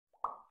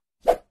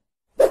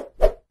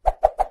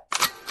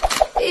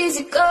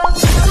easy go.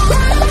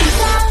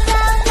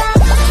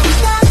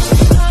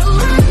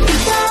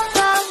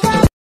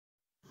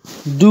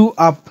 Do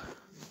up,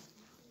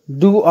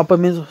 do up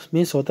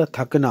means होता है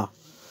थकना,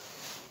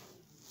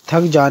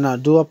 थक जाना।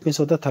 डू अप मीन्स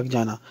होता है थक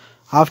जाना।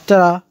 After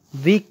a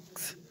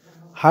weeks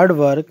hard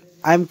work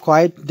I am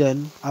quite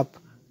done up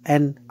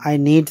and I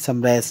need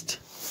some rest.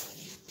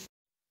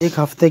 एक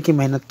हफ्ते की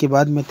मेहनत के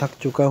बाद मैं थक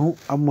चुका हूँ,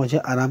 अब मुझे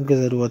आराम की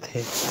ज़रूरत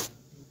है।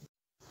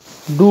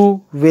 डू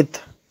विथ,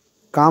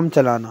 काम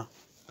चलाना।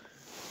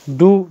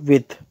 डू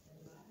विथ,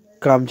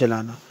 काम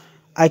चलाना।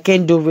 I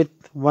can do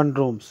with one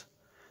rooms,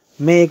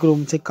 मैं एक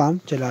रूम से काम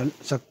चला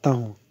सकता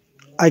हूँ।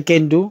 I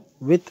can do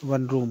with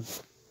one room.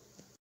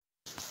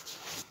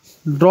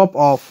 Drop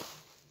of,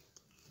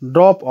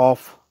 drop of,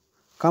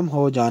 कम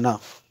हो जाना।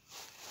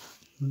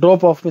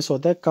 ड्रॉप ऑफ में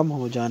होता है कम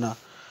हो जाना।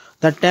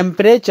 The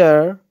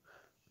temperature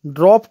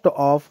dropped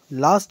of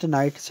last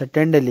night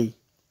suddenly.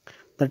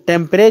 The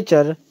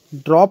temperature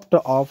dropped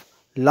of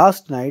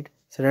last night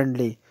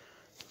suddenly,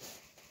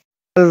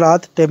 कल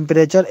रात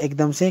टेम्परेचर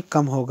एकदम से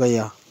कम हो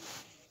गया।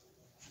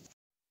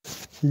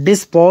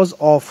 डिस्पोज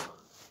ऑफ,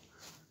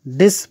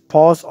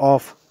 डिस्पोज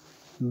ऑफ,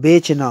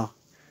 बेचना।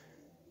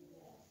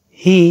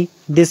 ही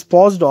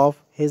disposed of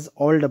his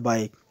old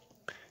bike.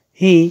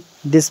 He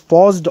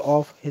disposed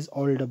of his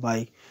old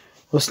bike,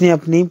 उसने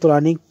अपनी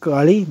पुरानी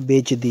गाड़ी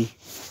बेच दी।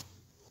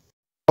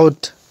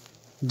 आउट,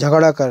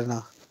 झगड़ा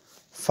करना।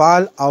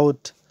 फॉल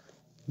आउट,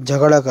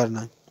 झगड़ा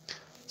करना।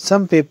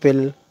 Some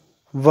people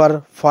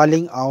were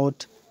falling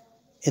out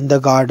in the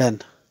garden,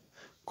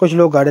 कुछ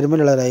लोग गार्डन में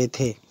लड़ रहे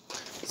थे।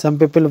 Some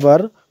people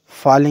were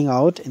falling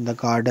out in the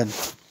garden.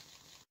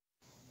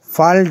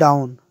 Fall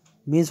down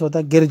means होता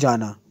है गिर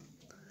जाना।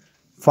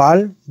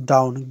 फॉल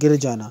डाउन, गिर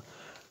जाना।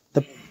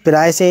 The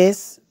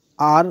prices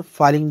are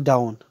falling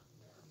down.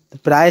 The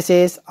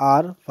prices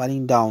are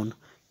falling down,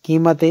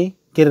 कीमतें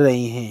गिर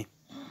रही हैं।